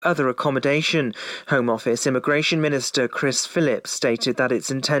other accommodation. Home Office Immigration Minister Chris Phillips stated that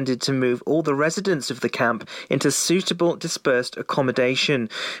it's intended to move all the residents of the camp into suitable dispersed accommodation.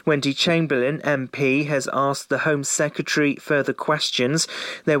 Wendy Chamberlain, MP, has asked the Home Secretary further questions.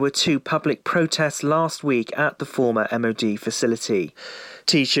 There were 2 public protests last week at the former MOD facility.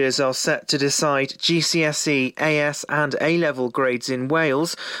 Teachers are set to decide GCSE, AS and A-level grades in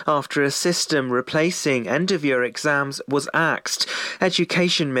Wales after a system replacing end-of-year exams was axed.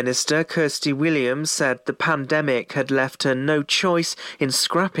 Education Minister Kirsty Williams said the pandemic had left her no choice in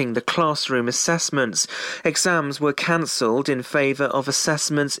scrapping the classroom assessments. Exams were cancelled in favour of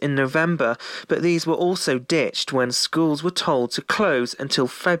assessments in November, but these were also ditched when schools were told to close until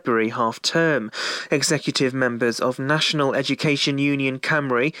February half-term. Executive members of National Education Union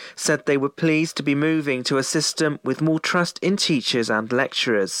Cymru said they were pleased to be moving to a system with more trust in teachers and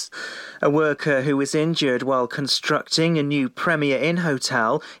lecturers. A worker who was injured while constructing a new Premier Inn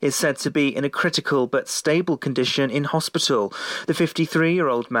hotel is said to be in a critical but stable condition in hospital. The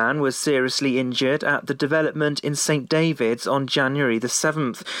 53-year-old man was seriously injured at the development in St David's on January the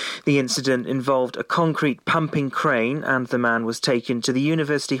 7th. The incident involved a concrete pumping crane and the man was taken to the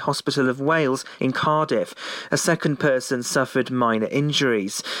University Hospital of Wales in Cardiff. A second person suffered minor injuries.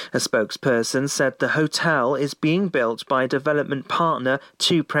 A spokesperson said the hotel is being built by a development partner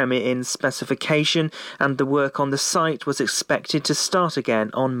to Premier Inn's specification and the work on the site was expected to start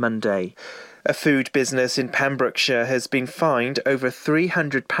again on Monday. A food business in Pembrokeshire has been fined over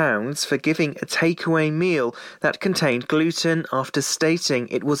 £300 for giving a takeaway meal that contained gluten after stating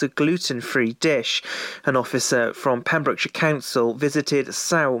it was a gluten-free dish. An officer from Pembrokeshire Council visited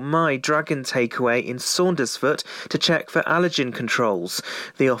Sao Mai Dragon Takeaway in Saundersfoot to check for allergen controls.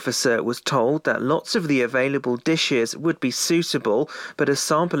 The officer was told that lots of the available dishes would be suitable, but a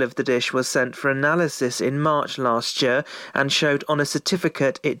sample of the dish was sent for analysis in March last year and showed on a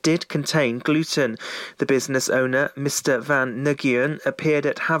certificate it did contain gluten. The business owner, Mr Van Nguyen, appeared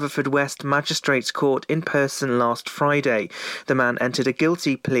at Haverfordwest Magistrates Court in person last Friday. The man entered a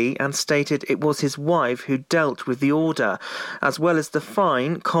guilty plea and stated it was his wife who dealt with the order. As well as the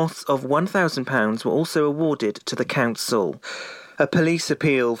fine, costs of £1,000 were also awarded to the council. A police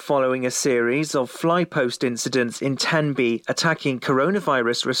appeal following a series of fly post incidents in Tenby attacking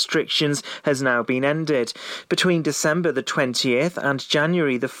coronavirus restrictions has now been ended. Between December the 20th and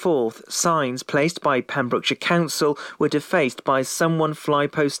January the 4th, signs placed by Pembrokeshire Council were defaced by someone fly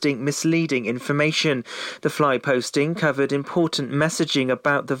posting misleading information. The fly posting covered important messaging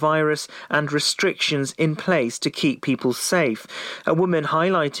about the virus and restrictions in place to keep people safe. A woman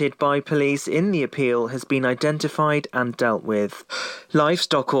highlighted by police in the appeal has been identified and dealt with.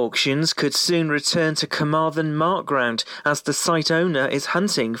 Livestock auctions could soon return to Carmarthen Markground as the site owner is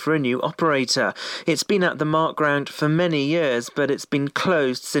hunting for a new operator. It's been at the Markground for many years, but it's been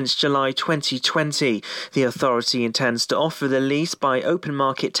closed since July 2020. The authority intends to offer the lease by open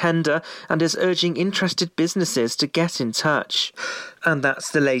market tender and is urging interested businesses to get in touch. And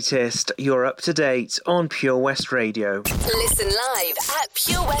that's the latest. You're up to date on Pure West Radio. Listen live at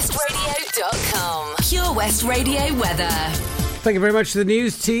purewestradio.com. Pure West Radio weather. Thank you very much to the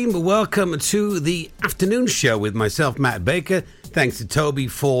news team. Welcome to the afternoon show with myself, Matt Baker. Thanks to Toby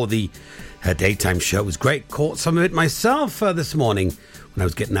for the daytime show. It was great. Caught some of it myself this morning when I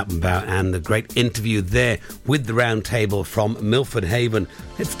was getting up and about, and the great interview there with the round table from Milford Haven.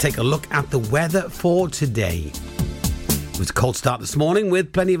 Let's take a look at the weather for today. It was a cold start this morning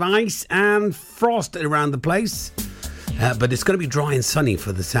with plenty of ice and frost around the place. But it's going to be dry and sunny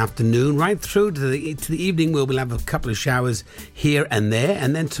for this afternoon. Right through to the evening, we'll have a couple of showers here and there.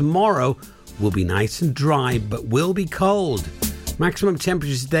 And then tomorrow will be nice and dry, but will be cold. Maximum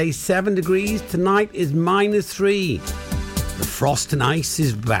temperature today, 7 degrees. Tonight is -3. The frost and ice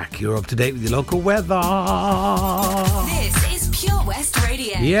is back. You're up to date with your local weather. This is Pure West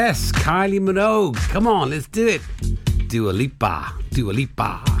Radio. Yes, Kylie Minogue. Come on, let's do it. Dua Lipa. Dua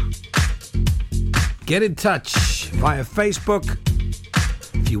Lipa. Get in touch via Facebook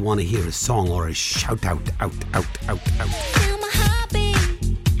if you want to hear a song or a shout out. Feel my heartbeat.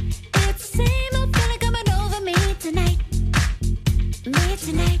 It's the same old feeling coming over me tonight.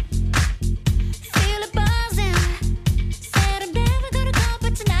 Feel it buzzing. Said I'm never gonna go,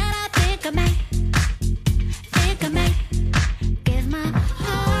 but tonight I think I might. Give my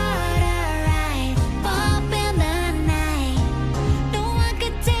heart a ride. Pop in the night. No one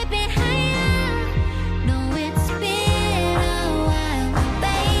can take me higher. No, it's been a while,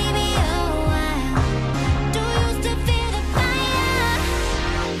 baby, a while. Do you still feel the fire?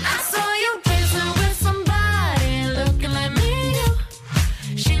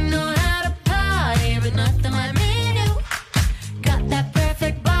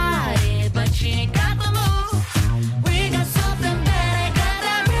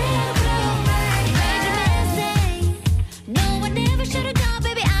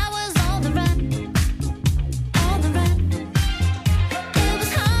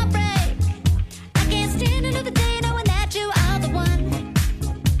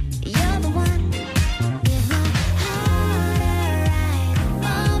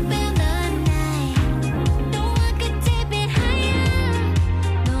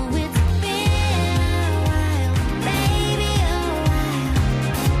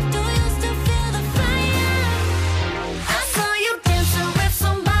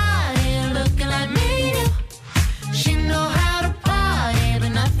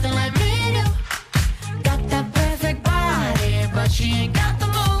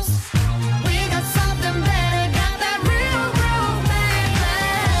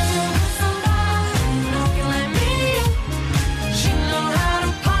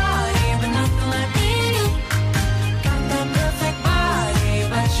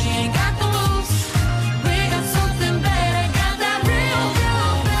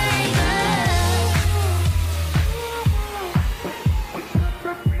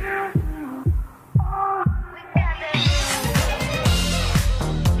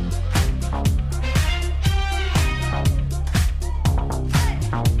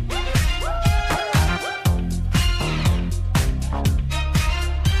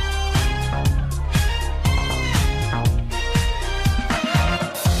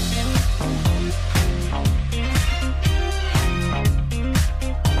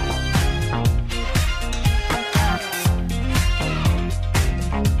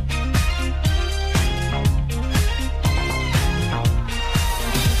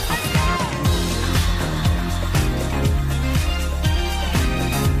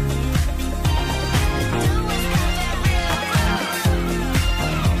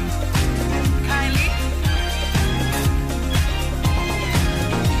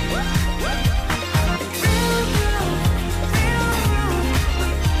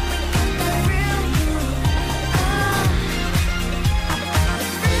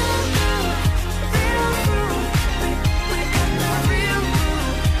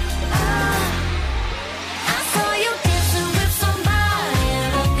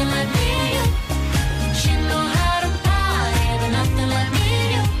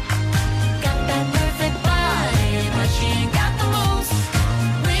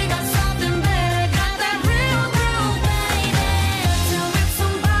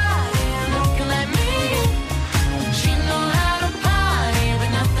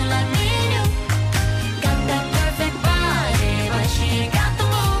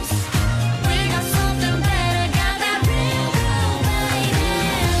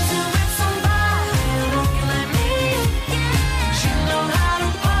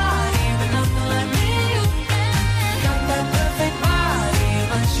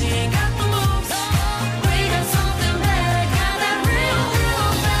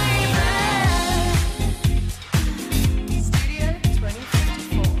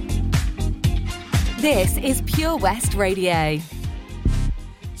 This is Pure West Radio.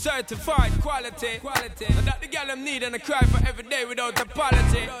 Certified quality. And that the girl them need and I cry for every day without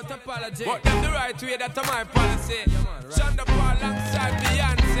apology. But them the right way, that's my policy. Shonda Paul alongside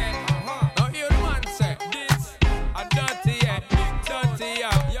Beyonce. Now hear the man say, this a dirty, yeah. Dirty,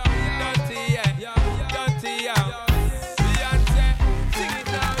 yeah. Dirty, yeah. Dirty, yeah. Beyonce, sing it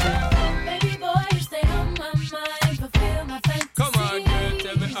now, yeah. Baby boy, you stay on my mind, fulfill my fantasy. Come on, girl,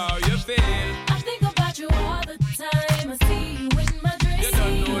 tell me how you feel. I think about you all the time. I see you in my dreams. You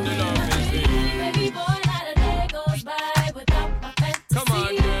don't know the love is real. Baby boy, not a day goes by without my fantasy. Come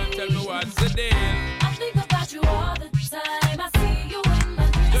on, girl, tell me what's the deal. I think about you all the time. I see you in my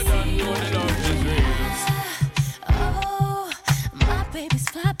dreams. You don't know the love is real. Oh, my baby's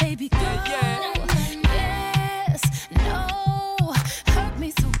fly, baby girl. Yeah. Yes, no, hurt me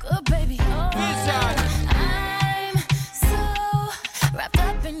so good, baby. Oh, Vision. I'm so wrapped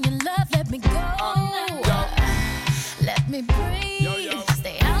up in your love. Let me go. Let me breathe. Yo.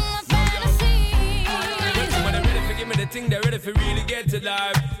 Stay out my fantasy. When they're ready for give me the thing, they're ready for really get to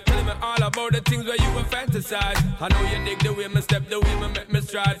life. Telling me all about the things where you were fantasize. I know you dig the way me step, the way me make me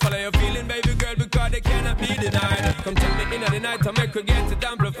stride. Follow your feeling, baby girl, because they cannot be denied. Come take me in at the night to make her get it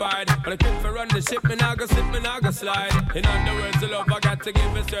amplified. But I quit for run the ship, me now go slip, me now go slide. In other words, the love I got to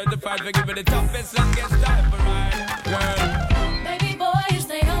give it certified. For giving the toughest, longest time for ride. Girl, Baby boy, you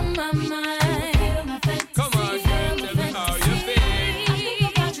stay on my mind. Feel my fantasy. come on, girl, tell me how you feel. I think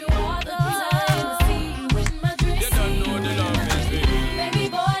about you all the time. I see you in my dreams. You don't know the love is real. Baby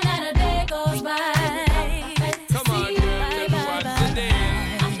boy, not a day goes by. Come on, girl, tell me what's the deal.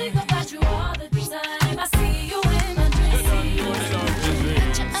 I think about you all the time. I see you in my dreams. You don't know the love is real.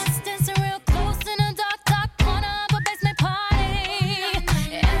 Picture us dancing real close in a dark corner of a basement party.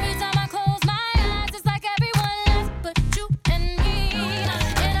 Every time I close my eyes, it's like everyone else but you and me. In our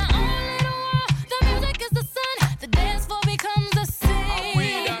own little world, the music is the sun. The dance floor becomes the I'm with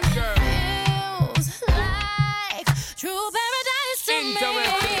sea. that girl. Feels like true paradise to me.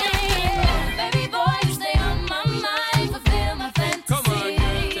 Interesting. Baby boy, you stay on my mind, fulfill my fantasy. Come on,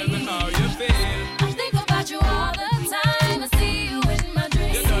 girl, tell me how you feel. I think about you all the time. I see you in my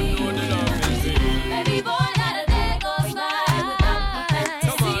dreams. You don't know the love is real. Baby boy, not a day goes by without my fantasy.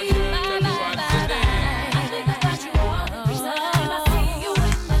 Come on, girl, tell me what's the deal. I think about you all the time. I see you in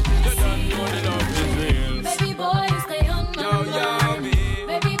my You dreams. don't know the love is real. Baby boy, you stay on my Yo, mind. babe.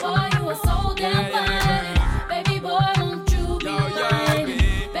 Baby boy, you are so damn Yeah, fine. Baby boy, won't you be Yo, mine?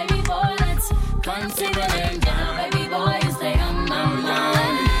 babe. Baby boy, let's consider it down. Baby boy, you stay on my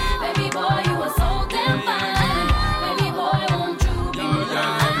mind. Baby boy, you are so damn fine. Baby boy, won't you be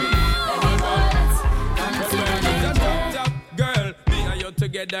mine? Baby boy, let's consider It's a it top, down. top girl. Me and you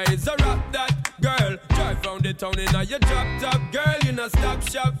together is a rap that girl. Drive round the town in a your drop top girl. You no stop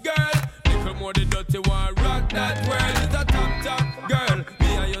shop girl. Little more the dirty one rock that world. It's a top, top girl.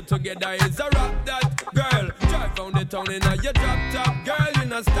 Me and you together is a rap that girl. Drive round the town in a your drop top girl. You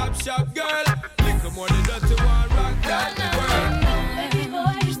no stop shop girl. Little more the dirty one rock that world. Baby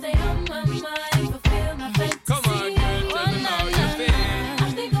boy, you stay on my mind, fulfill my fantasy. Come on, girl, tell me how you feel. I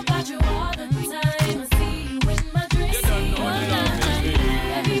think about you all the time. I see you in my dreams. You don't know the love is real.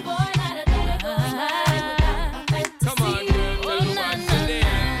 Baby boy, not a day goes by without my fantasy. Come on, girl, tell me what's the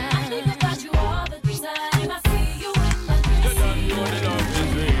deal. I think about you all the time. I see you in my You dreams. don't know the love is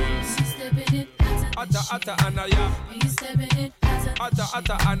real. She's stepping it as a Atta, Anaya. He's stepping it as a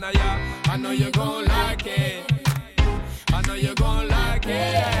Atta, Anaya. I know you gon' like it. I know you gon' like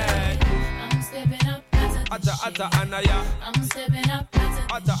it. I'm stepping up as a Atta, Anaya. I'm stepping up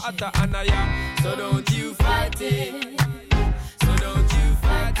as a Atta, Anaya. So don't you fight it. So don't you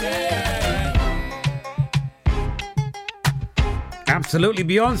fight it. Absolutely.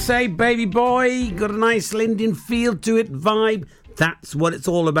 Beyonce, Baby Boy, got a nice Indian feel to it, vibe. That's what it's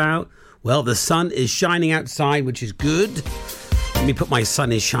all about. Well, the sun is shining outside, which is good. Let me put my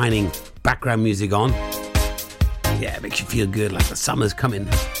sun is shining background music on. Yeah, it makes you feel good, like the summer's coming.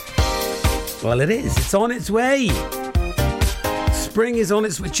 Well, it is. It's on its way. Spring is on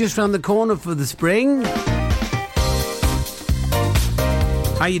its way, just around the corner for the spring.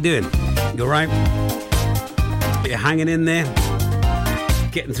 How you doing? You all right? You're hanging in there?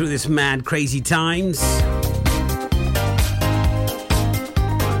 Getting through this mad, crazy times?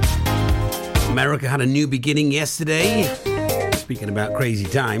 America had a new beginning yesterday. Speaking about crazy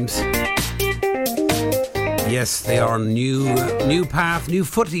times. Yes, they are on a new path, new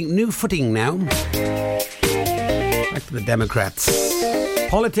footing now. Back to the Democrats.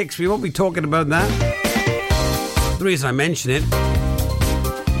 Politics, we won't be talking about that. The reason I mention it,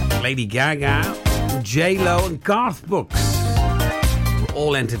 Lady Gaga, J-Lo and Garth Brooks were all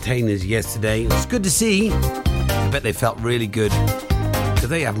all entertainers yesterday. It was good to see. I bet they felt really good because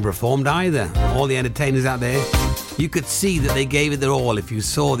they haven't performed either. All the entertainers out there, you could see that they gave it their all if you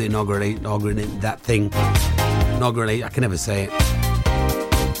saw the inaugurate that thing. Inaugurate, I can never say it.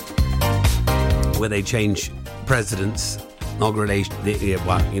 Where they change presidents, inauguration,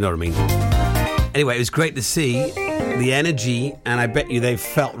 well, you know what I mean. Anyway, it was great to see the energy, and I bet you they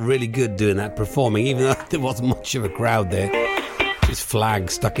felt really good doing that, performing, even though there wasn't much of a crowd there. Just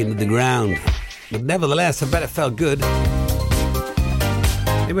flags stuck into the ground. But nevertheless, I bet it felt good.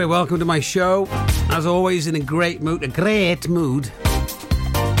 Anyway, welcome to my show. As always, in a great mood.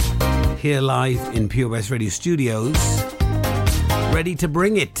 Here live in Pure West Radio Studios. Ready to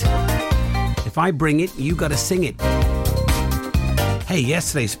bring it. If I bring it, you gotta sing it. Hey,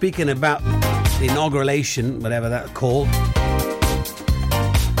 yesterday, speaking about the inauguration, whatever that's called,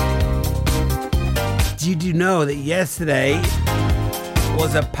 did you know that yesterday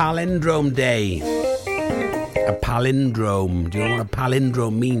was a palindrome day? A palindrome. Do you know what a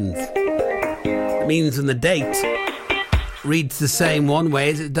palindrome means? It means when the date reads the same one way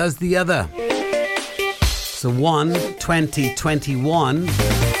as it does the other. So 1/20/21,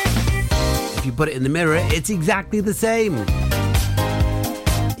 if you put it in the mirror, it's exactly the same.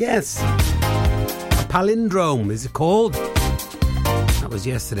 Yes. A palindrome is it called? That was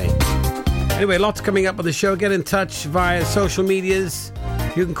yesterday. Anyway, lots coming up on the show. Get in touch via social medias.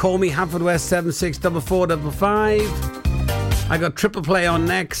 You can call me, Haverfordwest 764455. I got Triple Play on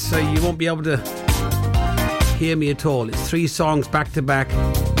next, so you won't be able to hear me at all. It's 3 songs back to back,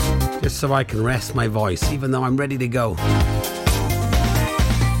 just so I can rest my voice, even though I'm ready to go.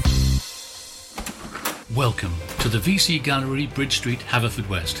 Welcome to the VC Gallery, Bridge Street,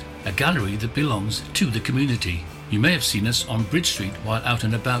 Haverfordwest, a gallery that belongs to the community. You may have seen us on Bridge Street while out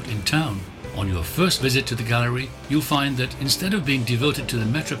and about in town. On your first visit to the gallery, you'll find that instead of being devoted to the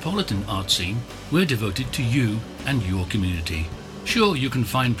metropolitan art scene, we're devoted to you and your community. Sure, you can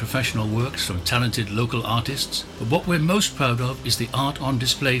find professional works from talented local artists, but what we're most proud of is the art on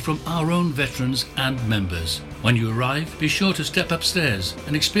display from our own veterans and members. When you arrive, be sure to step upstairs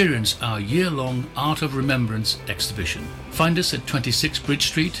and experience our year-long Art of Remembrance exhibition. Find us at 26 Bridge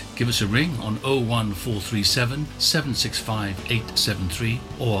Street, give us a ring on 01437 765 873,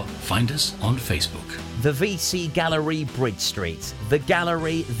 or find us on Facebook. The VC Gallery, Bridge Street, the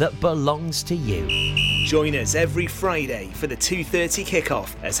gallery that belongs to you. Join us every Friday for the 2:30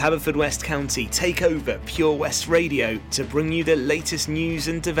 kickoff as Haverfordwest County take over Pure West Radio to bring you the latest news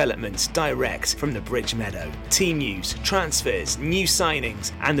and developments direct from the Bridge Meadow. Team news, transfers, new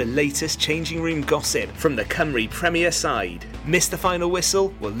signings, and the latest changing room gossip from the Cymru Premier side. Miss the final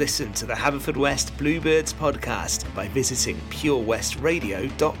whistle? Well, listen to the Haverfordwest Bluebirds podcast by visiting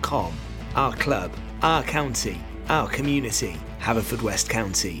purewestradio.com. Our club, our county, our community. Haverfordwest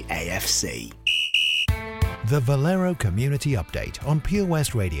County AFC. The Valero Community Update on Pure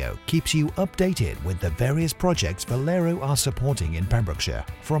West Radio keeps you updated with the various projects Valero are supporting in Pembrokeshire,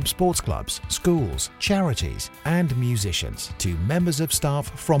 from sports clubs, schools, charities and musicians to members of staff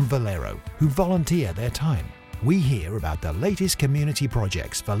from Valero who volunteer their time. We hear about the latest community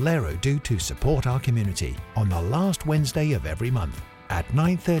projects Valero do to support our community on the last Wednesday of every month at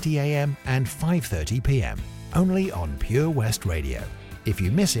 9:30 a.m. and 5:30 p.m. only on Pure West Radio. If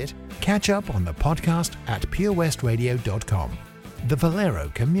you miss it, catch up on the podcast at purewestradio.com. The Valero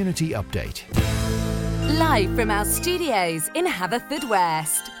Community Update. Live from our studios in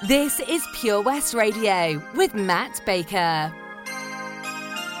Haverfordwest, this is Pure West Radio with Matt Baker.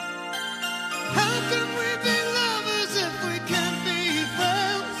 How can we be lovers if we can't be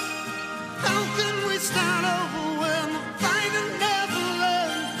friends? How can we start over when the fighting never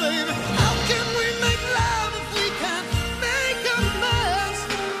ends, baby? How can we make love if we can't make amends?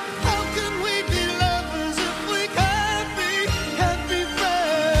 How can we be lovers if we can't be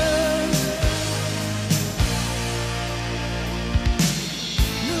friends?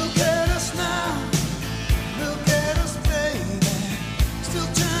 Look at us now, look at us, baby.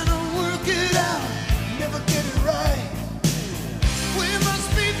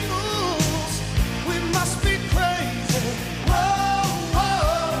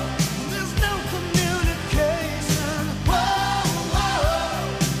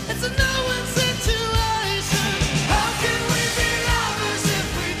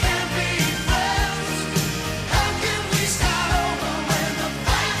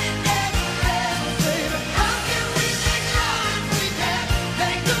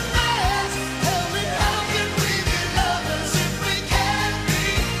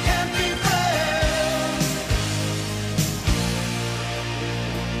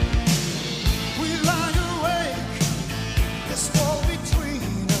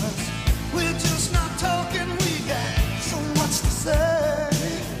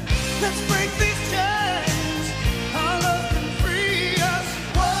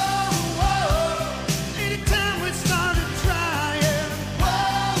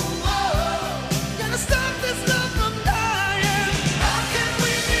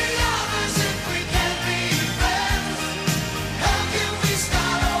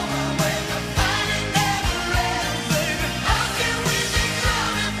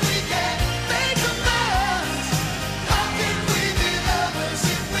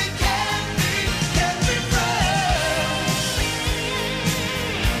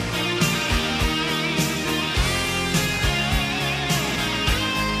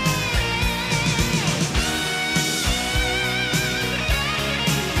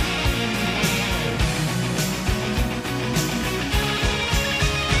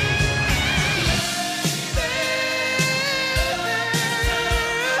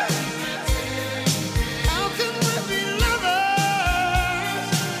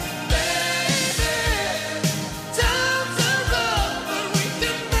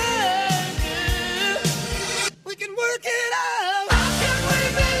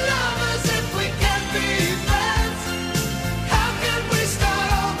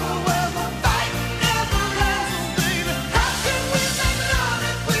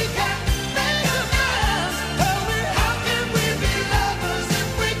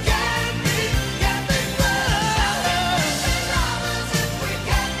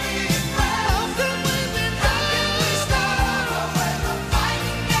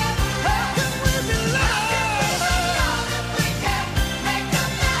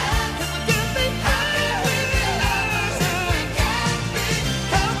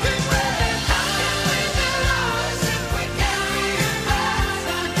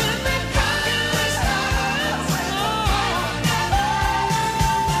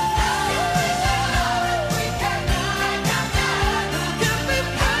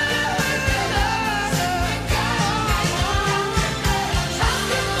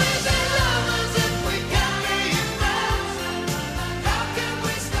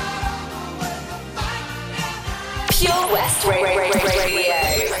 Pure West Radio.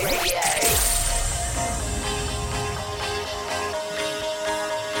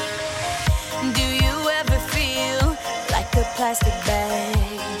 Do you ever feel like a plastic bag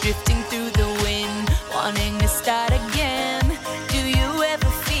drifting through the wind, wanting to start again? Do you ever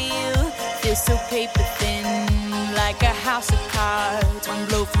feel so paper thin, like a house of cards, one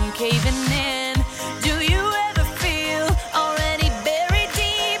blow from caving in? Do you ever feel already buried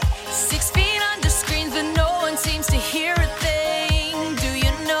deep, 6 feet under screens, but no one seems to hear a thing? Do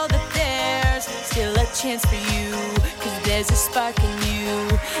you know that there's still a chance for you? 'Cause there's a spark in you.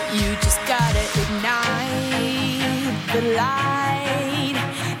 You just gotta ignite the light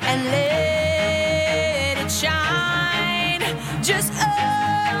and let it shine. Just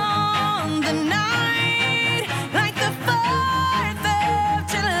on the night, like the 4th of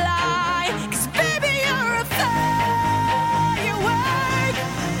July. 'Cause baby, you're a firework.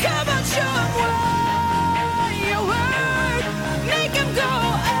 Come on, show 'em what you work. Make 'em go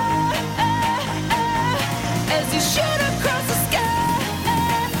as you shoot across the sky.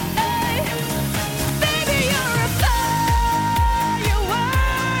 Baby, you're a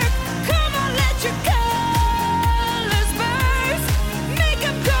firework. Come on, let your colors burst. Make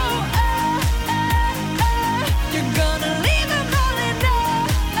 'em go You're gonna leave 'em all in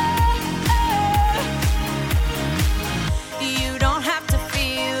You don't have to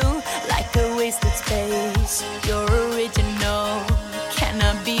feel like a wasted space. You're original,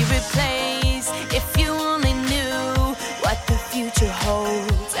 cannot be replaced. If you only knew what the future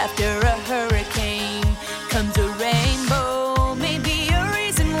holds. After a hurricane comes a rainbow. Maybe a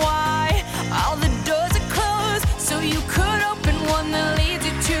reason why all the doors are closed, so you could open one that leads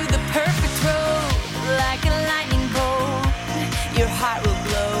you to the perfect road. Like a lightning bolt, your heart will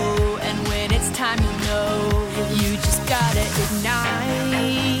glow, and when it's time, you know you just gotta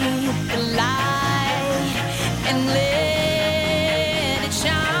ignite the light and let it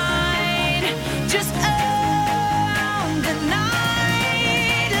shine. Just on the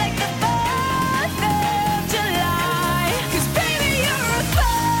night, like the 4th of July. 'Cause baby, you're a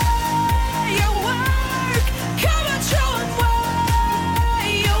firework. Come on, show 'em what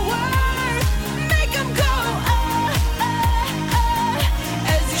you work. Make 'em go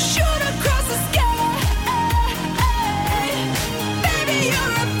as you shoot across the sky. Baby,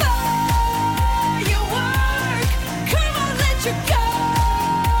 you're a firework. Come on, let your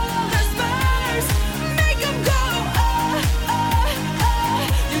colors burst. Make 'em go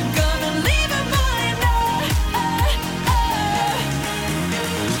You're gonna leave 'em all in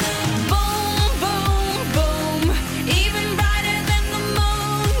Boom, boom, boom. Even brighter than the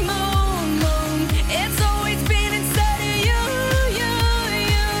moon, moon, moon. It's always been inside of you, you,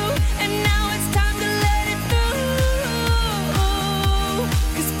 you. And now it's time to let it through.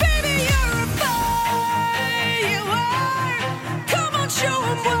 'Cause baby, you're a firework. Come on, show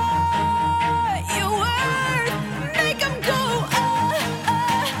 'em what you worth. Make 'em go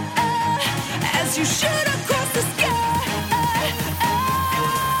as you shoot across the sky.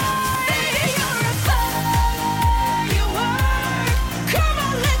 Baby, you're a firework. Come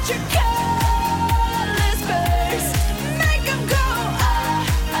on, let your colors burst. Make 'em go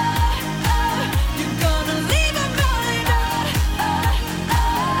You're gonna leave 'em all in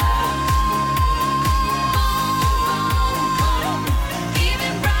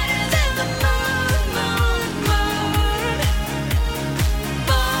Even brighter than the moon, moon, moon.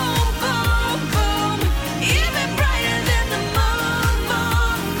 Boom, boom, boom. Even brighter than the moon,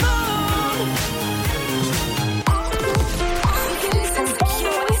 moon, moon. You can listen to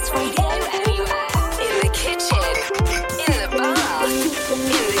Pure West Radio anywhere. In the kitchen, in the bar, in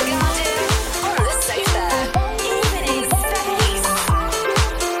the garden, on the sofa, even in space.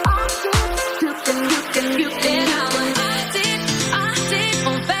 You can I did,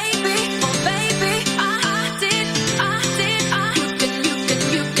 oh baby, I did,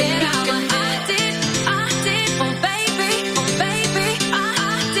 you can I did, oh baby, I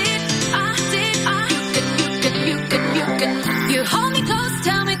did, you hold me close,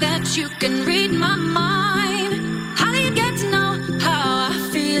 tell me that you can read my mind. How do you get to know how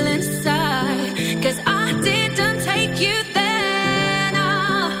I feel inside? 'Cause I didn't take you there, no.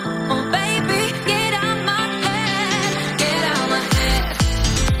 Oh baby, get out my head, get out my head,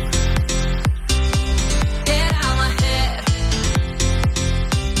 get out my head,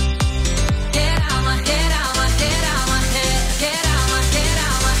 get out my, get out my, get out my head, get out my, get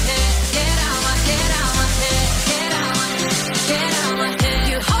out my head, get out my, get out my head, get out my, get out my head.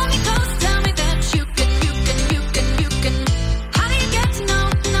 You hold me close, tell me that you can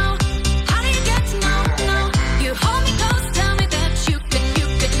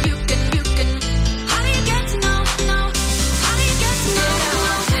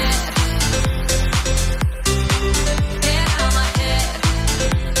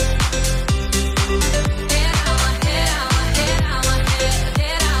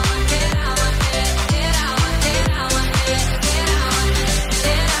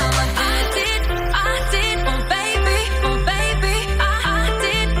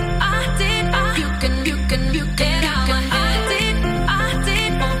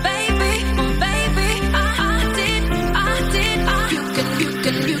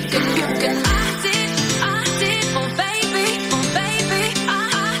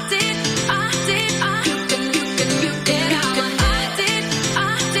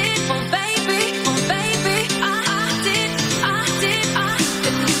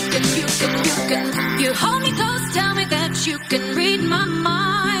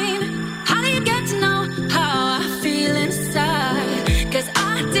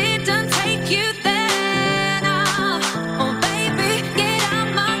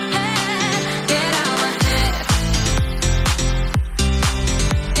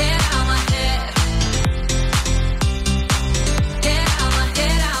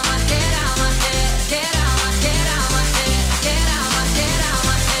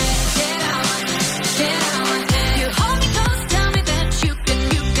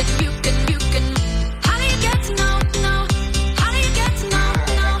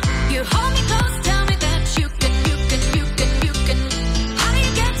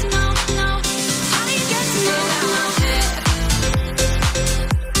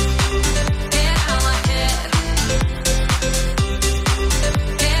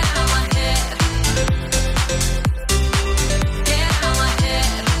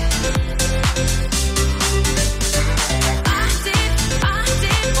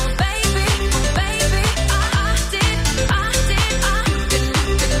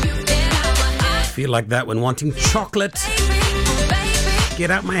feel like that when wanting chocolate. Get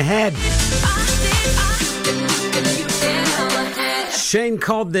out my head. Shane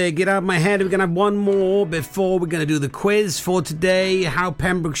Cobb there, get out my head. We're going to have one more before we're going to do the quiz for today. How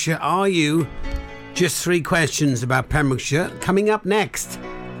Pembrokeshire are you? Just 3 questions about Pembrokeshire coming up next.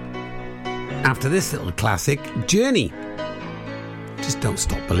 After this little classic, Journey. Just don't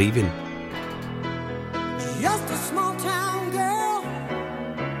stop believing. Just a small town girl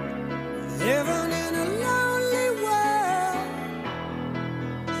living in a lonely world.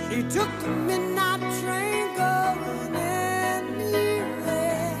 She took the midnight train going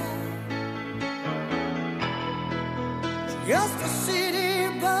anywhere. Just a city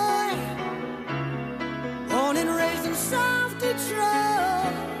boy, born and raised in South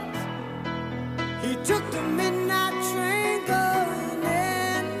Detroit. He took the midnight train going anywhere.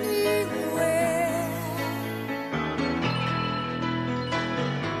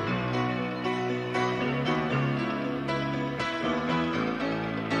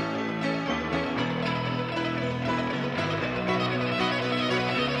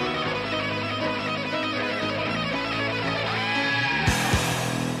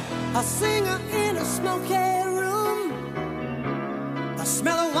 A singer in a smoky room, a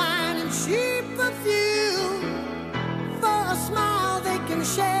smell of wine and cheap perfume. For a smile they can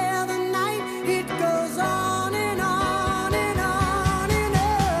share the night. It goes on and on and on and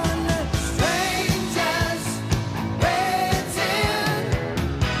on. Strangers waiting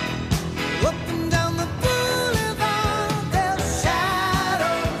up and down the boulevard. Their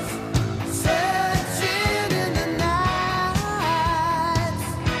shadows searching in the night.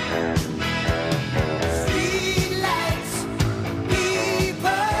 Streetlights,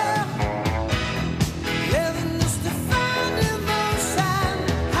 people living just to find emotion,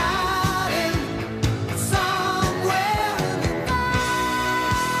 hiding somewhere in the night.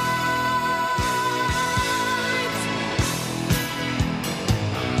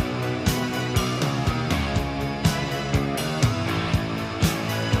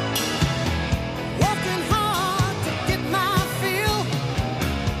 Working hard to get my fill.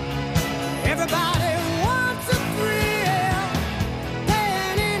 Everybody wants a thrill,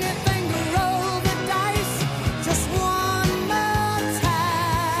 paying anything to roll the dice just one more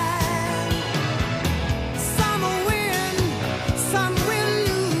time. Some will win, some will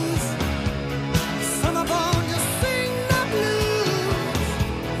lose. Some are born to sing the blues.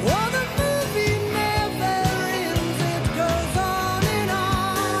 Oh, the movie never ends. It goes on and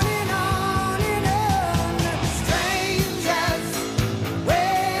on and on and on. Strangers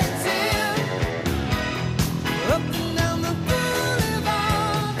waiting up and down the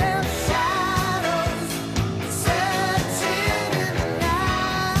boulevard. Their shadows searching in the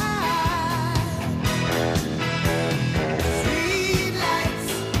night. Streetlights,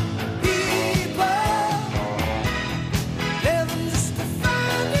 people living just to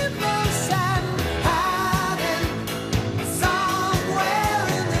find emotion, hiding somewhere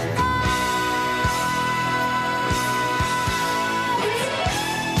in the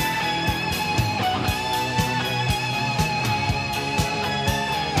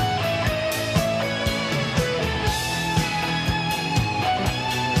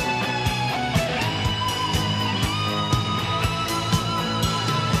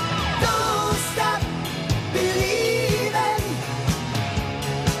Don't stop believing.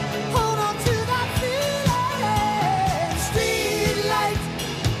 Hold on to that feeling. Streetlight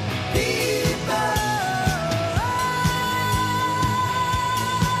people.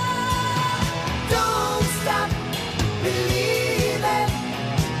 Don't stop believing.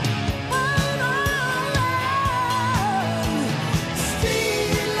 Hold on.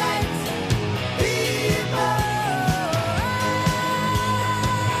 Streetlight people.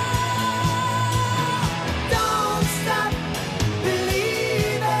 Don't stop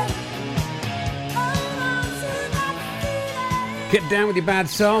believing. Hold on to that feeling. Get down with your bad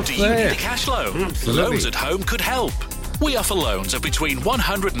self Do you there. need a cash loan? Absolutely. Loans at Home could help. We offer loans of between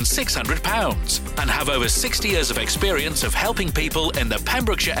 £100 and £600 and have over 60 years of experience of helping people in the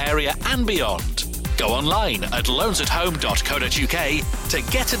Pembrokeshire area and beyond. Go online at loansathome.co.uk to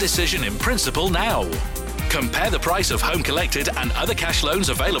get a decision in principle now. Compare the price of home collected and other cash loans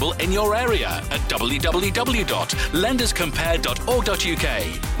available in your area at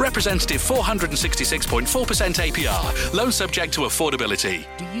www.lenderscompare.org.uk. Representative 466.4% APR. Loan subject to affordability.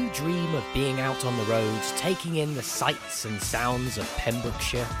 Do you dream of being out on the roads, taking in the sights and sounds of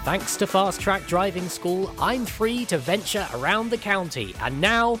Pembrokeshire? Thanks to Fast Track Driving School, I'm free to venture around the county, and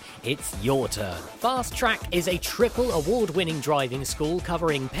now it's your turn. Fast Track is a triple award-winning driving school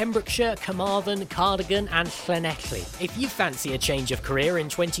covering Pembrokeshire, Carmarthen, Cardigan and Llanelli. If you fancy a change of career in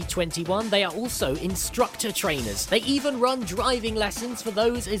 2021, they are also instructor trainers. They even run driving lessons for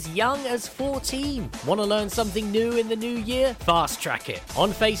those as young as 14. Want to learn something new in the new year? Fast Track it.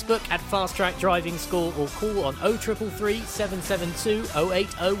 On Facebook at Fast Track Driving School or call on 0333 772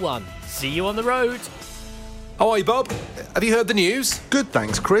 0801. See you on the road. Oh, hi, Bob. Have you heard the news? Good,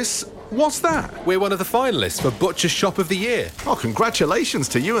 thanks, Chris. What's that? We're one of the finalists for Butcher's Shop of the Year. Oh, congratulations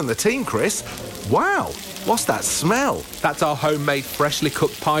to you and the team, Chris. Wow, what's that smell? That's our homemade freshly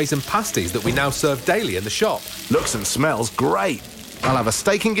cooked pies and pasties that we now serve daily in the shop. Looks and smells great. I'll have a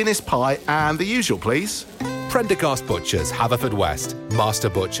steak and Guinness pie and the usual, please. Prendergast Butchers, Haverfordwest. Master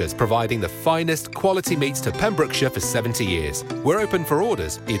Butchers, providing the finest quality meats to Pembrokeshire for 70 years. We're open for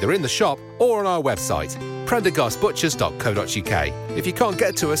orders, either in the shop or on our website, prendergastbutchers.co.uk. If you can't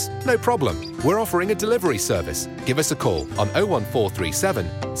get to us, no problem. We're offering a delivery service. Give us a call on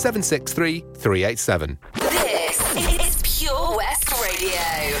 01437 763 387. This is Pure West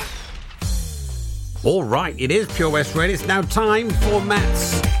Radio. All right, it is Pure West Radio. It's now time for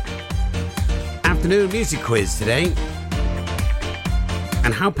Matt's afternoon music quiz today.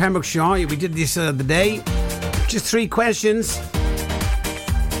 And how Pembrokeshire are you? We did this the other day. Just 3 questions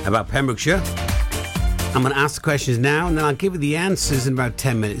about Pembrokeshire. I'm going to ask the questions now, and then I'll give you the answers in about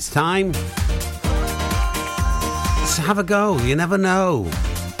 10 minutes' time. So have a go. You never know.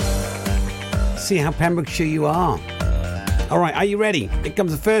 See how Pembrokeshire you are. All right, are you ready? Here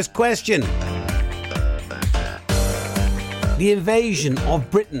comes the first question. The invasion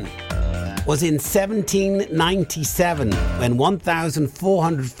of Britain was in 1797 when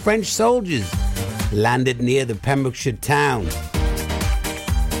 1,400 French soldiers landed near the Pembrokeshire town.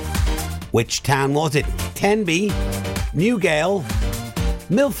 Which town was it? Tenby, Newgale,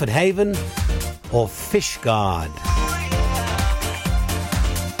 Milford Haven, or Fishguard?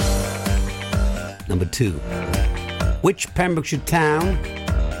 Number 2. Which Pembrokeshire town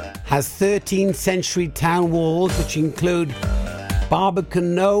has 13th century town walls which include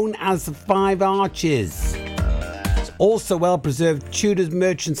Barbican, known as the Five Arches? It's also well-preserved Tudor's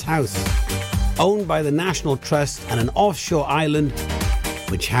Merchant's House, owned by the National Trust, and an offshore island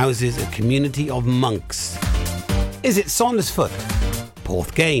which houses a community of monks. Is it Saundersfoot,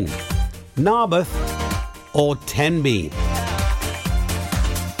 Porthgain, Narberth, or Tenby?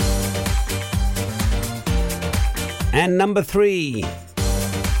 And number 3.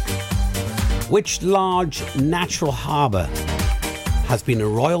 Which large natural harbour has been a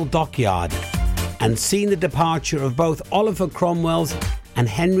royal dockyard and seen the departure of both Oliver Cromwell's and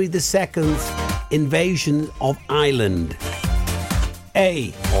Henry II's invasion of Ireland?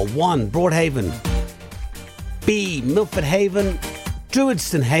 A, or 1, Broadhaven, B, Milford Haven,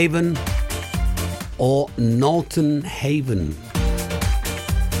 Druidston Haven, or Knowlton Haven?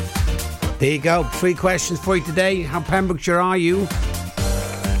 There you go, 3 questions for you today. How Pembrokeshire are you?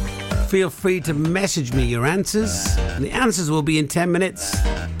 Feel free to message me your answers. And the answers will be in 10 minutes.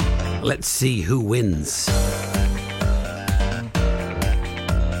 Let's see who wins.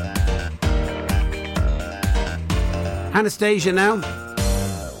 Anastasia now.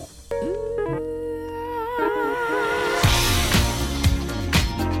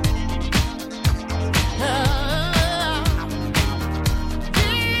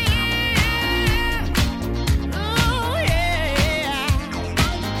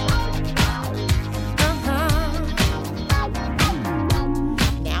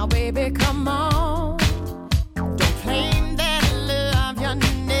 Now, baby, come on. Don't claim that love you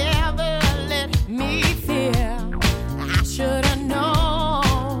never let me feel. I should have known.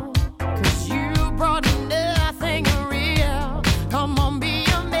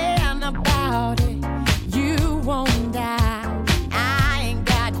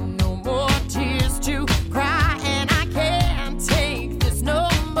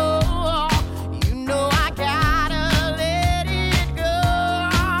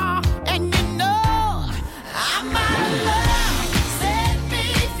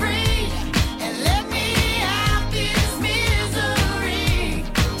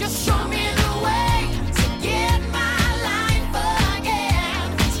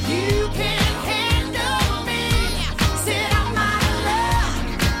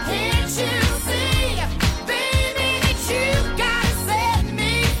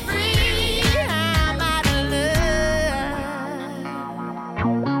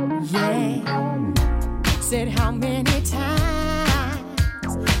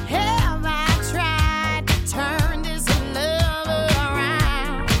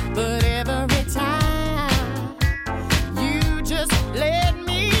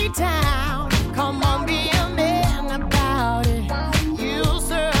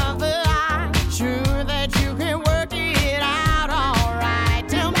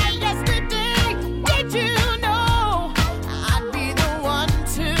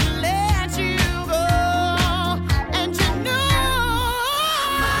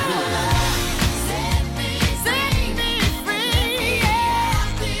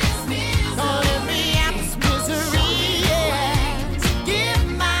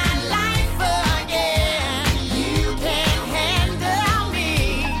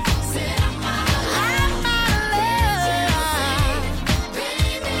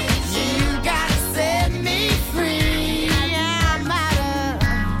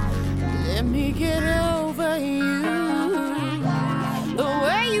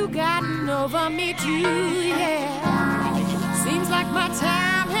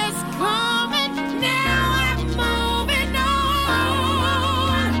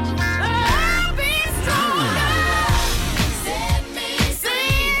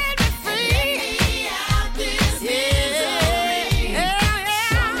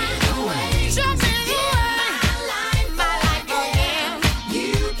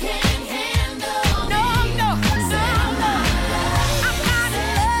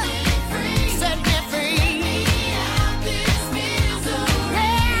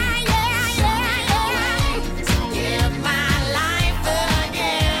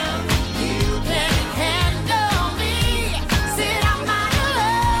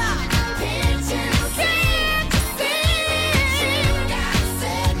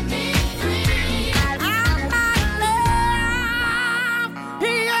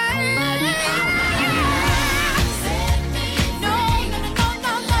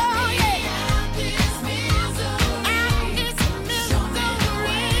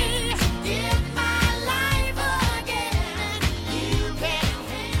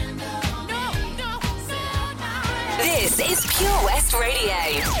 Pure West Radio.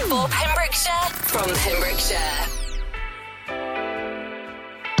 For Pembrokeshire, from Pembrokeshire.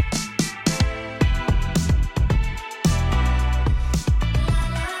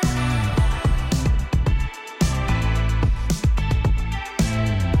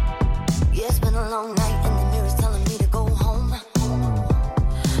 Yeah, it's been a long night and the mirror's telling me to go home.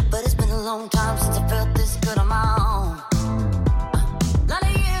 But it's been a long time since I felt this good on my own. Lot of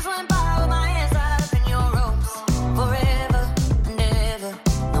years went by with my hands tied up in your ropes. Forever and ever,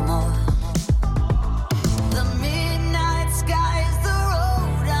 no more. The midnight sky is the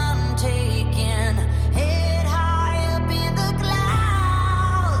road I'm taking. Head high up in the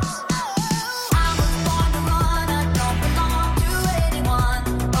clouds. I was born to run, I don't belong to anyone.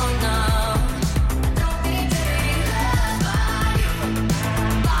 Oh no.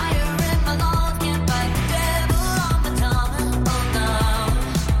 Fire in my lungs, can't fight the devil on my tongue. Oh no.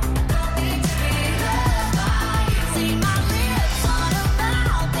 See my lips on a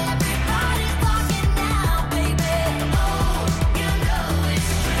mouth, everybody's talking now, baby. Oh, you know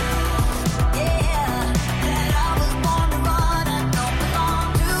it's true. Yeah, that I was born to run, I don't belong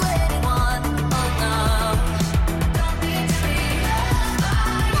to anyone. Oh no.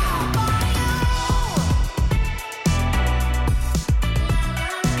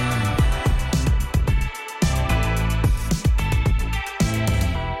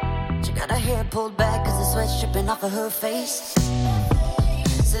 She got her hair pulled back cause the sweat's dripping off of her face.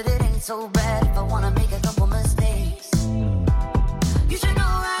 Said it ain't so bad if I wanna make a couple mistakes. You should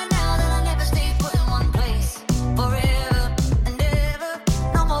know right now that I never stay put in one place. Forever and ever,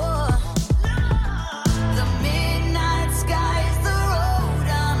 no more. The midnight sky is the road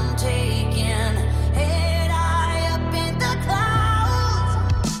I'm taking. Head high up in the clouds.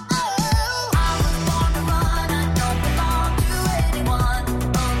 Oh, I was born to run, I don't belong to anyone.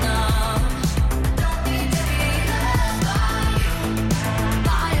 Oh no.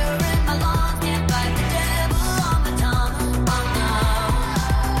 Fire in my lungs, can't fight the devil on my tongue. Oh no.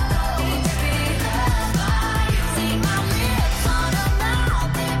 See my lips on a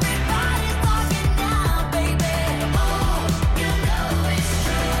mouth, everybody's talking now, baby. Oh, you know it's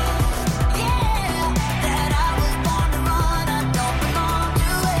true. Yeah, that I was born to run, I don't belong to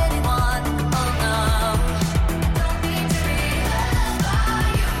anyone. Oh no.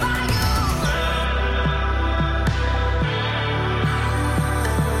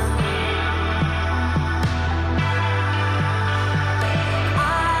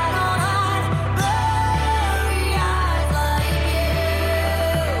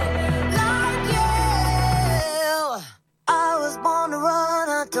 I was born to run,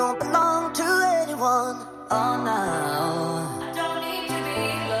 I don't belong to anyone. Oh no. I don't need to be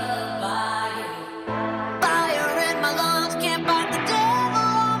loved by you. Fire in my lungs, can't fight the devil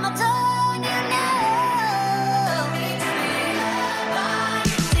on my tongue, you know. Don't need to be loved by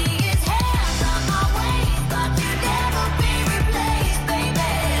you. See his hands on my waist, but you never be replaced,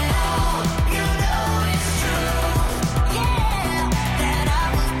 baby. Oh, you know it's true. Yeah, that I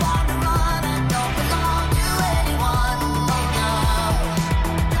was born to run, I don't belong to anyone. Oh no.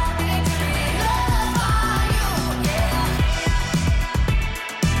 Don't need to be loved by you. Yeah.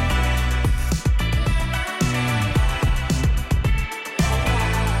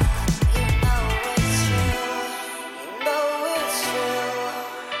 You know it's true. You know it's true.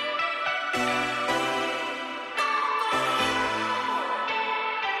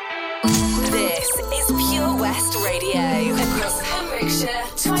 This is Pure West Radio. Across Pembrokeshire,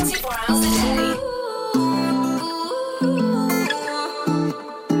 24 hours a day.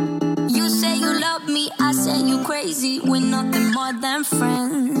 You say you love me, I say you crazy. We're nothing more than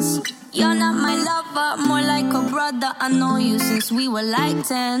friends. You're not my lover, more like a brother. I know you since we were like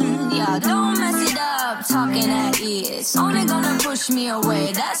 10. Yeah, don't mess it up, talking at ears. Only gonna push me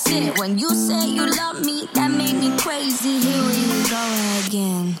away, that's it. When you say you love me, that made me crazy. Here we go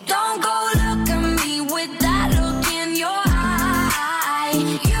again. Don't go look at me with that look in your eye.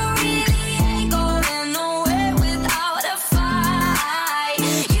 You really ain't going nowhere without a fight.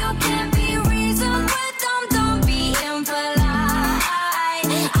 You can't be reasoned with them, don't be impolite.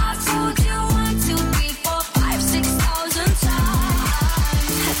 I've told you 1, 2, 3, 4, 5, 6,000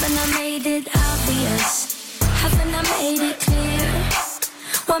 times. Haven't I made it obvious? Haven't I made it clear?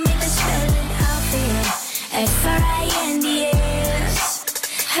 Want me to spell it out for you? F-R-I-N-D-S.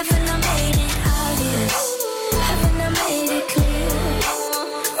 Haven't I made it obvious? Haven't I made it clear?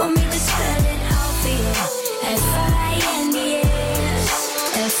 Want me to spell it out for you? F-R-I-N-D-S.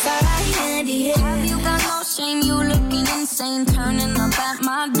 F-R-I-N-D-S. Have you got no shame? You looking insane, turning up at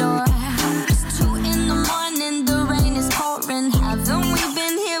my door. It's 2 in the morning, the rain is pouring. Haven't we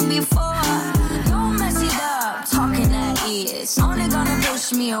been here before? Don't mess it up, talking at ears.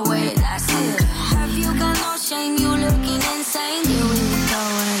 your way, that's it. Have you got no shame? You looking insane. Here we go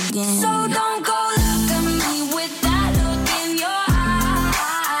again. So don't go look at me with that look in your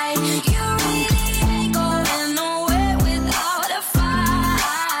eye. You really ain't going nowhere without a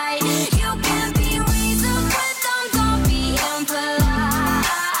fight. You can be reasoned with them, don't be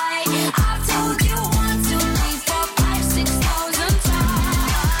impolite. I've told you 1, 2, 3, 4, 5, 6,000 times.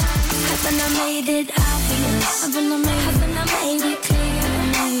 Haven't I made it obvious? Haven't I made it clear?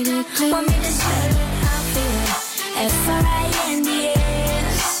 Want me to spell it obvious? F-R-I-N-D-S.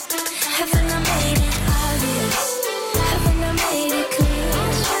 Haven't I made it obvious? Haven't I made it clear?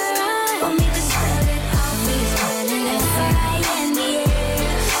 Want me to spell it obvious? F-R-I-N-D-S.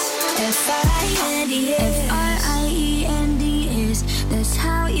 F-R-I-N-D-S. F-R-I-E-N-D-S. That's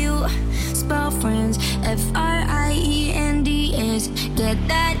how you spell friends. F-R-I-E-N-D-S. Get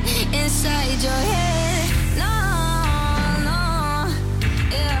that inside your head. No, no,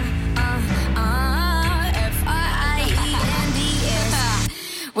 yeah, F-R-I-E-N-D-S.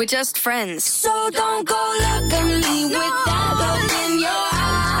 We're just friends. So don't go look at me with that look in your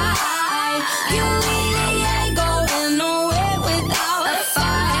eye. You really ain't going nowhere without a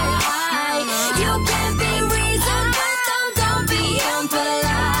fight. You can be reasoned with them, don't be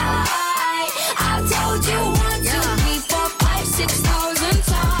impolite. I've told you 1, 2, 3, 4, 5, 6,000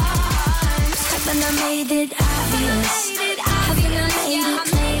 times. Haven't I made it obvious? Haven't I made it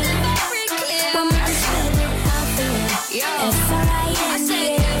clear? Want me to spell it obvious?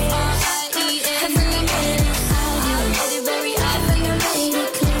 F-R-I-N-D-S. Haven't I made it obvious? Haven't I made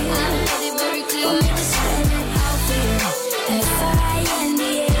it clear? Want me to spell it obvious?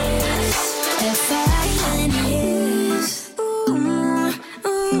 F-R-I-N-D-S. F-R-I-N-D-S.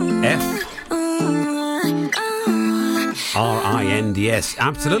 F-R-I-N-D-S.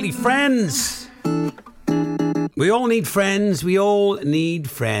 Absolutely, friends. We all need friends. We all need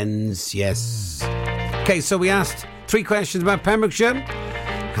friends. Yes. Okay, so we asked 3 questions about Pembrokeshire.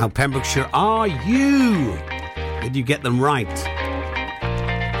 How Pembrokeshire are you? Did you get them right?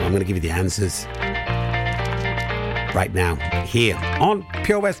 I'm going to give you the answers right now, here on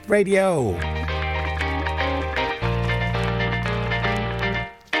Pure West Radio.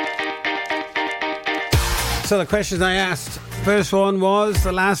 So the questions I asked, first one was,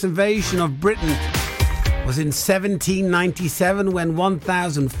 the last invasion of Britain was in 1797 when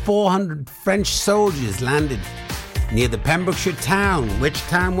 1,400 French soldiers landed near the Pembrokeshire town. Which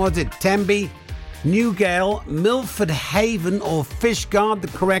town was it? Tenby, Newgale, Milford Haven or Fishguard? The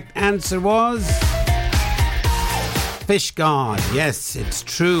correct answer was Fishguard. Yes, it's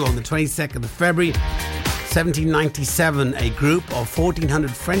true. On the 22nd of February 1797, a group of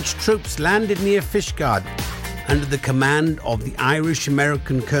 1,400 French troops landed near Fishguard under the command of the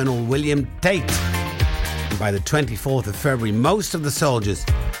Irish-American Colonel William Tate. And by the 24th of February, most of the soldiers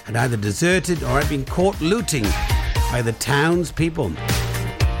had either deserted or had been caught looting by the townspeople.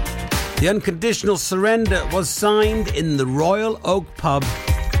 The unconditional surrender was signed in the Royal Oak Pub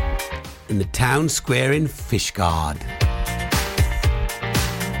in the town square in Fishguard.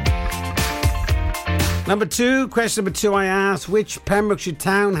 Question number 2 I asked, which Pembrokeshire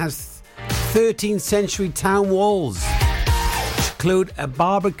town has 13th century town walls, which include a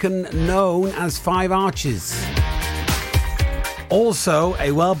barbican known as Five Arches? Also,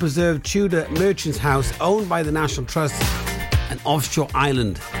 a well-preserved Tudor merchant's house owned by the National Trust, an offshore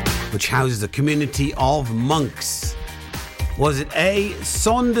island which houses a community of monks. Was it A,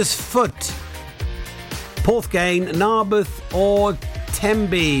 Saundersfoot, Porthgain, Narberth or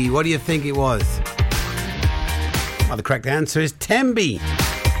Tenby? What do you think it was? Well, the correct answer is Tenby.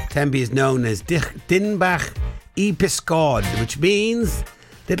 Tenby is known as Dinbach y Pysgod, which means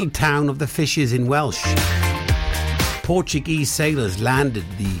little town of the fishes in Welsh. Portuguese sailors landed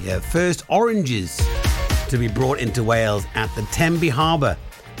the first oranges to be brought into Wales at the Tenby Harbour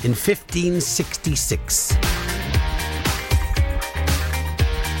in 1566.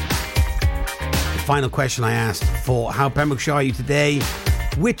 The final question I asked for How Pembrokeshire Are You Today?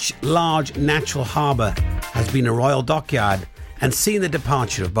 Which large natural harbour has been a royal dockyard and seen the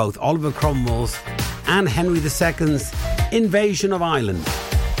departure of both Oliver Cromwell's and Henry II's invasion of Ireland?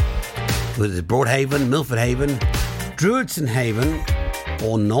 Was it Broadhaven, Milford Haven, Druidston Haven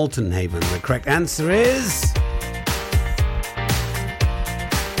or Knowlton Haven? The correct answer is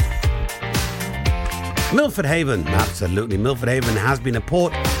Milford Haven. Absolutely, Milford Haven has been a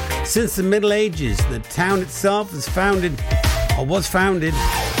port since the Middle Ages. The town itself was founded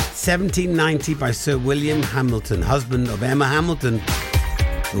 1790 by Sir William Hamilton, husband of Emma Hamilton,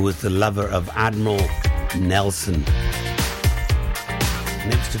 who was the lover of Admiral Nelson.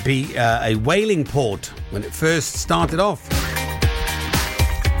 And it was to be a whaling port when it first started off.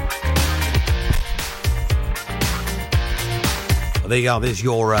 there you are. There's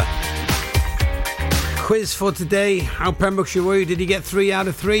your quiz for today. How Pembrokeshire were you? Did you get 3 out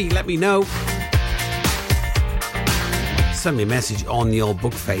of 3? Let me know. Send me a message on your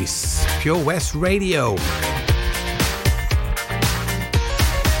book face. Pure West Radio.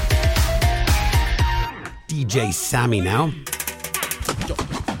 DJ Sammy now.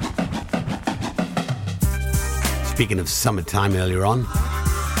 Speaking of summertime earlier on.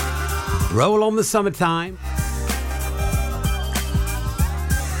 Roll on the summertime.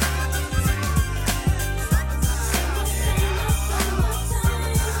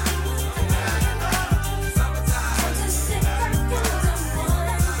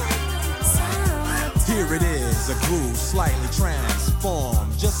 Here it is, a groove slightly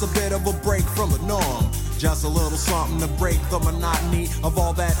transformed. Just a bit of a break from the norm. Just a little something to break the monotony of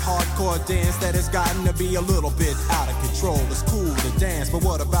all that hardcore dance that has gotten to be a little bit out of control. It's cool to dance, but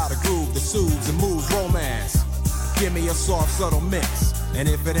what about a groove that soothes and moves romance? Give me a soft, subtle mix, and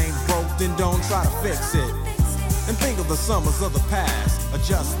if it ain't broke, then don't try to fix it. And think of the summers of the past.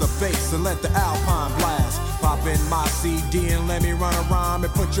 Adjust the bass and let the Alpine blast. Pop in my CD and let me run a rhyme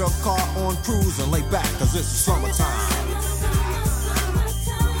and put your car on cruise and lay back, cause it's summertime.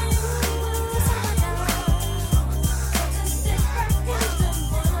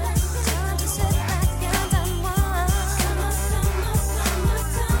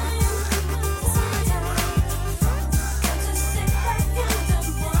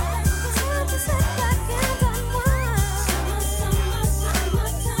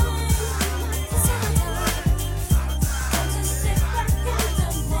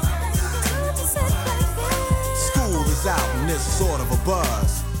 Sort of a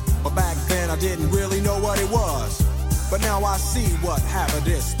buzz, but back then I didn't really know what it was. But now I see what happened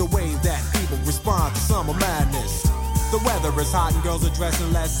is the way that people respond to summer madness. The weather is hot and girls are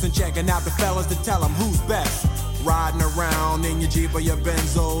dressing less and checking out the fellas to tell them who's best. Riding around in your Jeep or your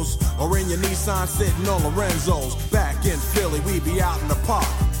Benzos, or in your Nissan sitting on Lorenzo's. Back in Philly, we be out in the park.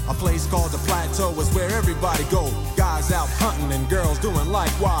 A place called the Plateau is where everybody go. Guys out hunting and girls doing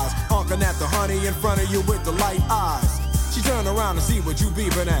likewise. Honking at the honey in front of you with the light eyes. She turn around and see what you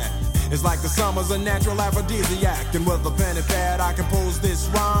beeping at. It's like the summer's a natural aphrodisiac. And with a pen and pad I compose this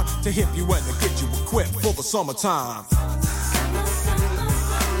rhyme to hip you and to get you equipped for the summertime.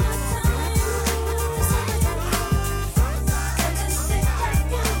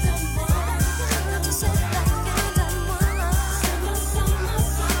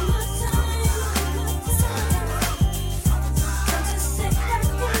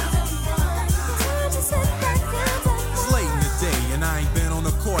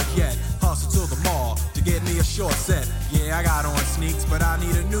 Short set, yeah, I got on sneaks, but I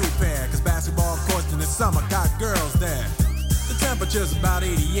need a new pair, cause basketball courts in the summer got girls there. The temperature's about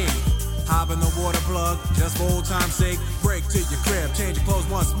 88. Hop in the water plug, just for old time's sake. Break to your crib, change your clothes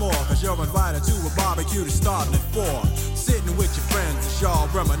once more, cause you're invited to a barbecue that's starting at 4. Sitting with your friends as y'all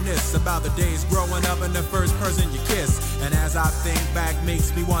reminisce about the days growing up and the first person you kiss. And as I think back,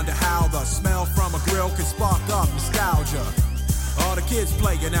 makes me wonder how the smell from a grill can spark up nostalgia. All the kids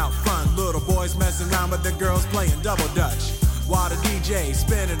playing out front, little boys messing around with the girls playing double dutch. While the DJ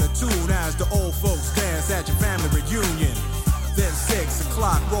spinning a tune as the old folks dance at your family reunion. Then 6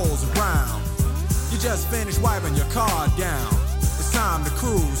 o'clock rolls around. You just finished wiping your car down. It's time to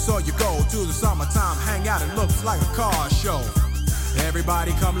cruise, so you go to the summertime hangout. It looks like a car show.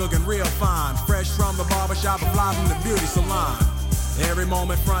 Everybody come looking real fine, fresh from the barbershop and fly from the beauty salon. Every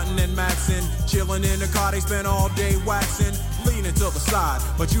moment frontin' and maxin', chillin' in the car, they spend all day waxin', leaning to the side,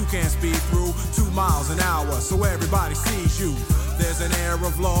 but you can't speed through 2 miles an hour, so everybody sees you. There's an air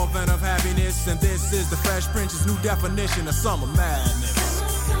of love and of happiness, and this is the Fresh Prince's new definition of summer madness.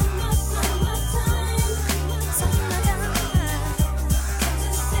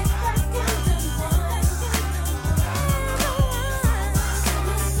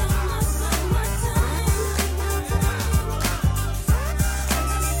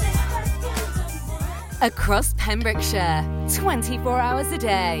 Across Pembrokeshire, 24 hours a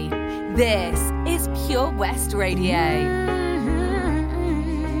day. This is Pure West Radio.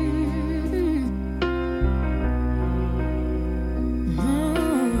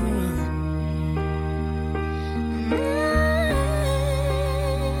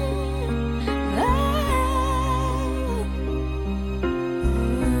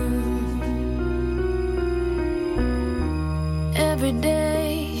 Every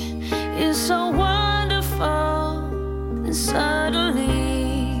day is so wonderful, and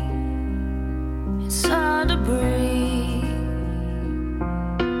suddenly it's hard to breathe.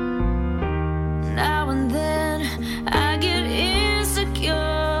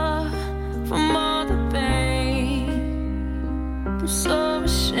 no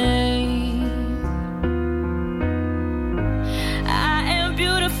shame. I am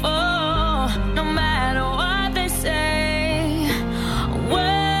beautiful, no matter what they say.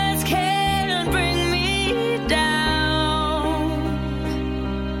 Words can't bring me down.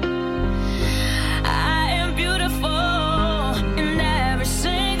 I am beautiful in every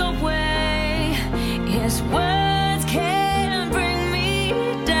single way. Yes, words can't bring me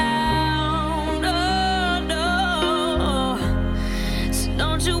down. Oh no, so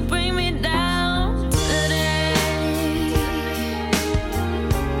don't you bring me down today.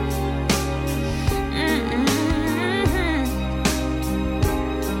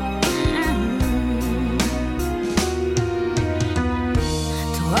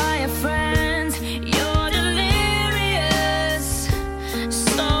 To all your friends, you're delirious,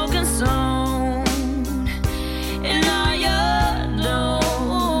 so consumed in all your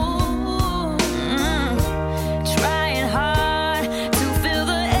doom. Trying hard to fill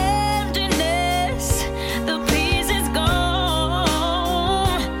the emptiness, the pieces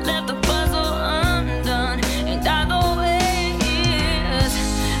gone, left the puzzle undone, and I go ways.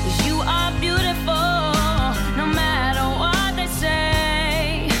 You are beautiful, no matter what they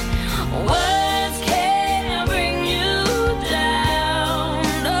say. Words can't bring you down.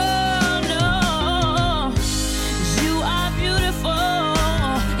 Oh no, you are beautiful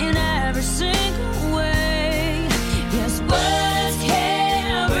in every single way. Yes, words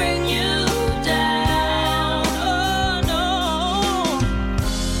can't bring you down. Oh no,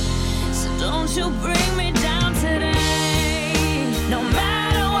 so don't you bring me down today. No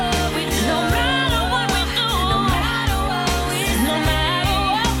matter what we do, no matter what we do, no matter what we say, no matter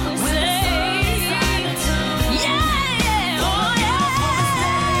what we say. Yeah, oh yeah.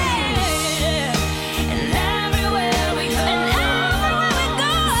 And everywhere we go,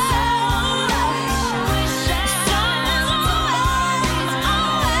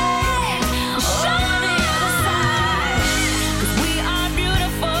 we are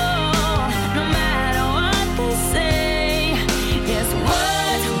beautiful, no matter what they say. Yes,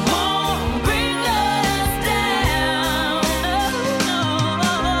 words won't bring us down. No,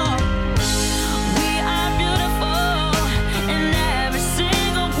 we are beautiful in every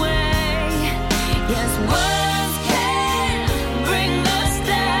single way. Yes, words can bring us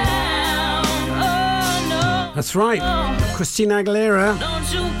down. Oh no, That's right. Christina Aguilera. don't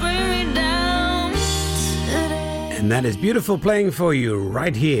you bring me down today. And that is Beautiful playing for you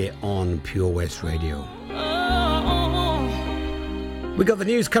right here on Pure West Radio. We got the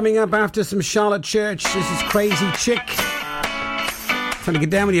news coming up after some Charlotte Church. This is Crazy Chick. Trying to get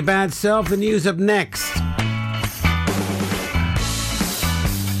down with your bad self. The news up next.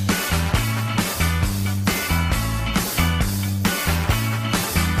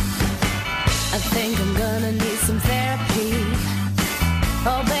 I think I'm gonna need some therapy.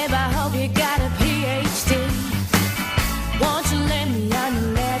 Oh, babe, I hope you got a PhD. Won't you lay me on the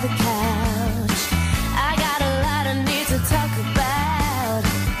leather couch? I got a lot I need to talk about.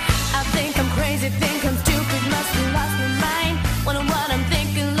 I think I'm crazy, think I'm stupid, must have lost my mind. What I'm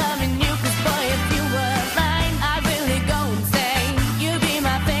thinking, loving you, 'cause boy, if you were mine, I'd really go insane. You'd be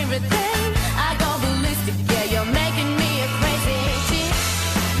my favorite thing. I go ballistic, yeah, you're making me a crazy chick.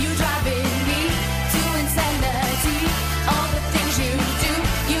 You driving me to insanity. All the things you do,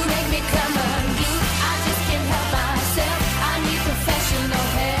 you make me come unglued. I just can't help myself. I need professional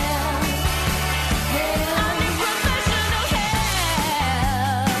help. I need professional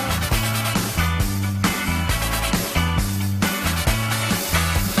help.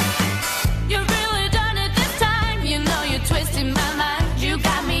 You really done it this time. You know you're twisting my mind. You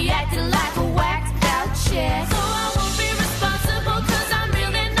got me acting like a whacked out chick. So I won't be responsible 'cause I'm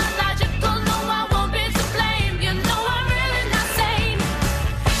really not logical. No, I won't be to blame. You know I'm really not sane.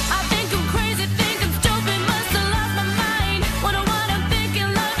 I think I'm crazy, think I'm stupid, must have lost my mind. What I'm thinking,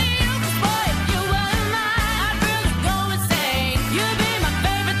 loving you, 'cause boy, if you were mine, I'd really go insane. You'd be my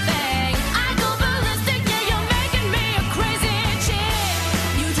favorite thing. I go ballistic, yeah, you're making me a crazy chick.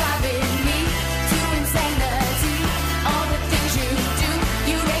 You driving me to insanity. All the things you do,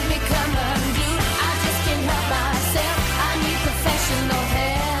 you make me come unglued. I just can't help myself. I need professional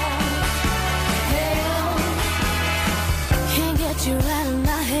help. Can't get you out of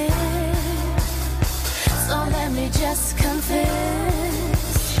my head. So let me just confess.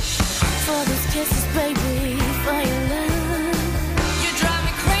 For these kisses, baby, for your love. You drive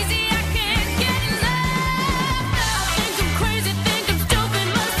me crazy, I can't get enough. I think I'm crazy, think I'm stupid,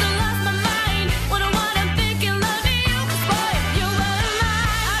 must have lost my mind. What I'm thinking, loving you, 'cause boy, if you were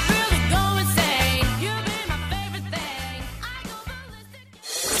mine, I'd really go insane. You'd be my favorite thing. I go ballistic.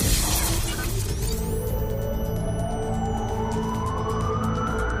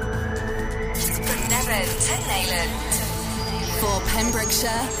 to Neyland. For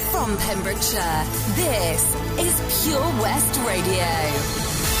Pembrokeshire, from Pembrokeshire, this is Pure West Radio.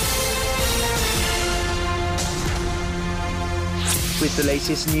 With the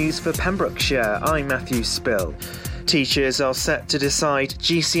latest news for Pembrokeshire, I'm Matthew Spill. Teachers are set to decide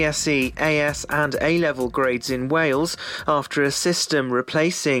GCSE, AS and A-level grades in Wales after a system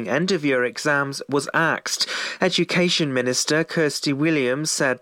replacing end-of-year exams was axed. Education Minister Kirsty Williams said